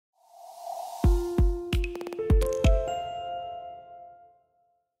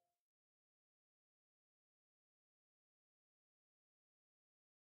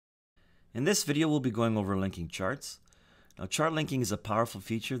In this video, we'll be going over linking charts. Now, chart linking is a powerful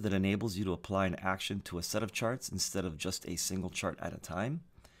feature that enables you to apply an action to a set of charts instead of just a single chart at a time.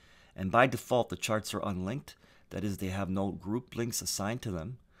 And by default, the charts are unlinked. That is, they have no group links assigned to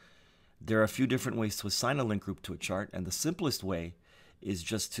them. There are a few different ways to assign a link group to a chart, and the simplest way is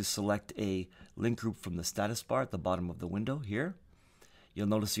just to select a link group from the status bar at the bottom of the window here. You'll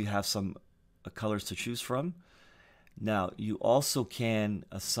notice you have some colors to choose from. Now, you also can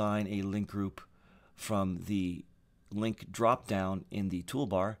assign a link group from the link drop down in the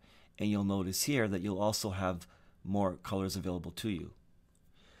toolbar, and you'll notice here that you'll also have more colors available to you.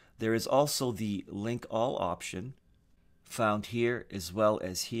 There is also the link all option found here as well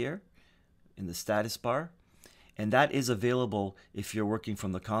as here in the status bar, and that is available if you're working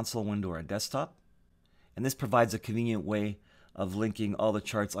from the console window or a desktop, and this provides a convenient way of linking all the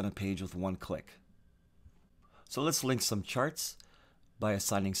charts on a page with one click. So let's link some charts by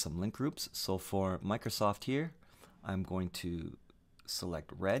assigning some link groups. So for Microsoft here, I'm going to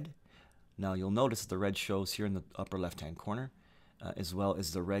select red. Now you'll notice the red shows here in the upper left hand corner, as well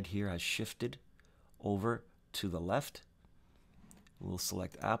as the red here has shifted over to the left. We'll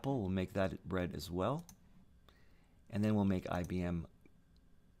select Apple, we'll make that red as well. And then we'll make IBM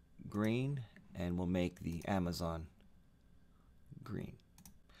green, and we'll make the Amazon green.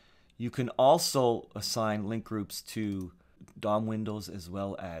 You can also assign link groups to DOM windows as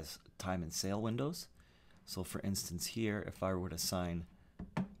well as time and sale windows. So for instance here, if I were to assign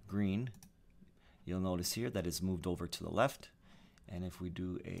green, you'll notice here that it's moved over to the left. And if we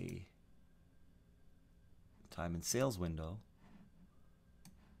do a time and sales window,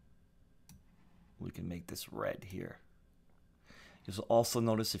 we can make this red here. You'll also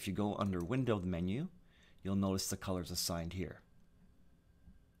notice if you go under window menu, you'll notice the colors assigned here.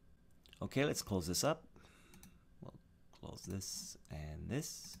 Okay, let's close this up. We'll close this and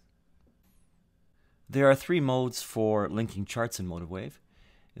this. There are three modes for linking charts in MotiveWave.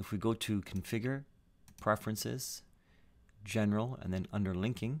 If we go to Configure, Preferences, General, and then under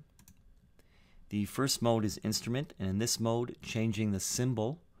Linking, the first mode is Instrument, and in this mode, changing the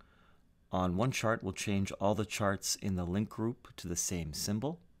symbol on one chart will change all the charts in the link group to the same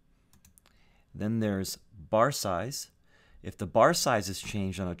symbol. Then there's Bar Size. If the bar size is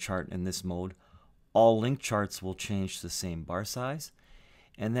changed on a chart in this mode, all link charts will change to the same bar size.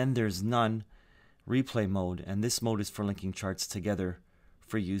 And then there's None Replay mode, and this mode is for linking charts together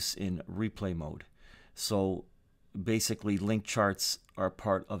for use in replay mode. So basically, link charts are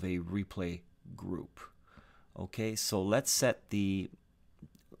part of a replay group. Okay, so let's set the,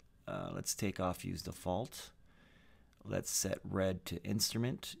 let's take off use default. Let's set red to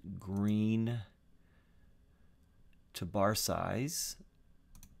instrument, green to bar size,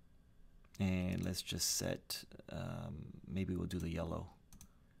 and let's just set, maybe we'll do the yellow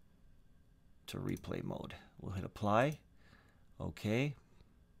to replay mode. We'll hit apply. Okay.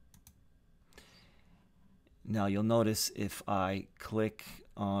 Now you'll notice if I click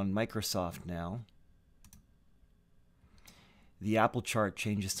on Microsoft now, the Apple chart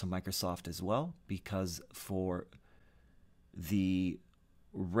changes to Microsoft as well, because for the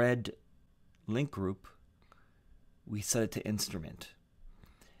red link group, we set it to instrument.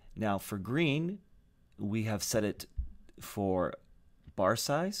 Now for green, we have set it for bar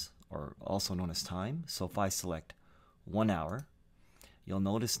size, or also known as time. So if I select 1 hour, you'll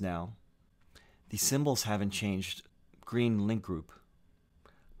notice now the symbols haven't changed green link group,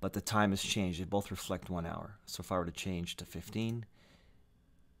 but the time has changed. They both reflect 1 hour. So if I were to change to 15,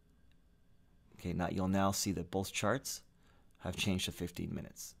 okay, now you'll now see that both charts have changed to 15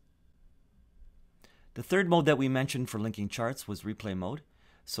 minutes. The third mode that we mentioned for linking charts was replay mode.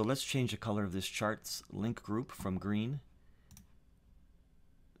 So let's change the color of this chart's link group from green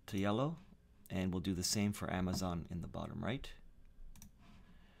to yellow, and we'll do the same for Amazon in the bottom right.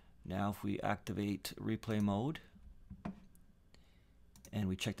 Now if we activate replay mode and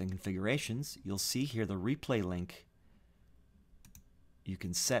we check the configurations, you'll see here the replay link you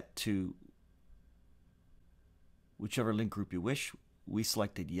can set to whichever link group you wish. We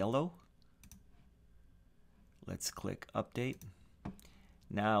selected yellow. Let's click update.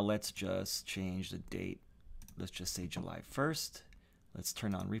 Now let's just change the date. Let's just say July 1st. Let's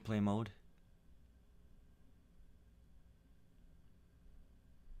turn on replay mode.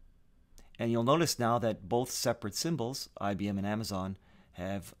 And you'll notice now that both separate symbols, IBM and Amazon,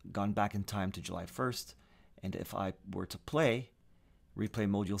 have gone back in time to July 1st. And if I were to play replay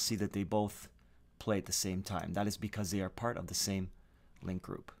mode, you'll see that they both play at the same time. That is because they are part of the same link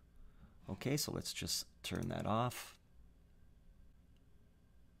group. Okay, so let's just turn that off.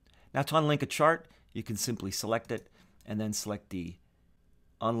 Now to unlink a chart, you can simply select it and then select the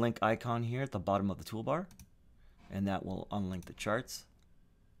unlink icon here at the bottom of the toolbar, and that will unlink the charts.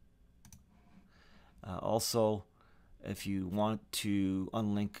 Also, if you want to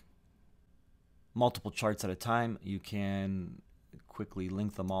unlink multiple charts at a time, you can quickly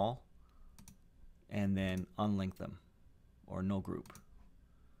link them all and then unlink them, or no group.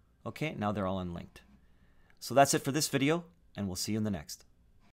 Okay, now they're all unlinked. So that's it for this video, and we'll see you in the next.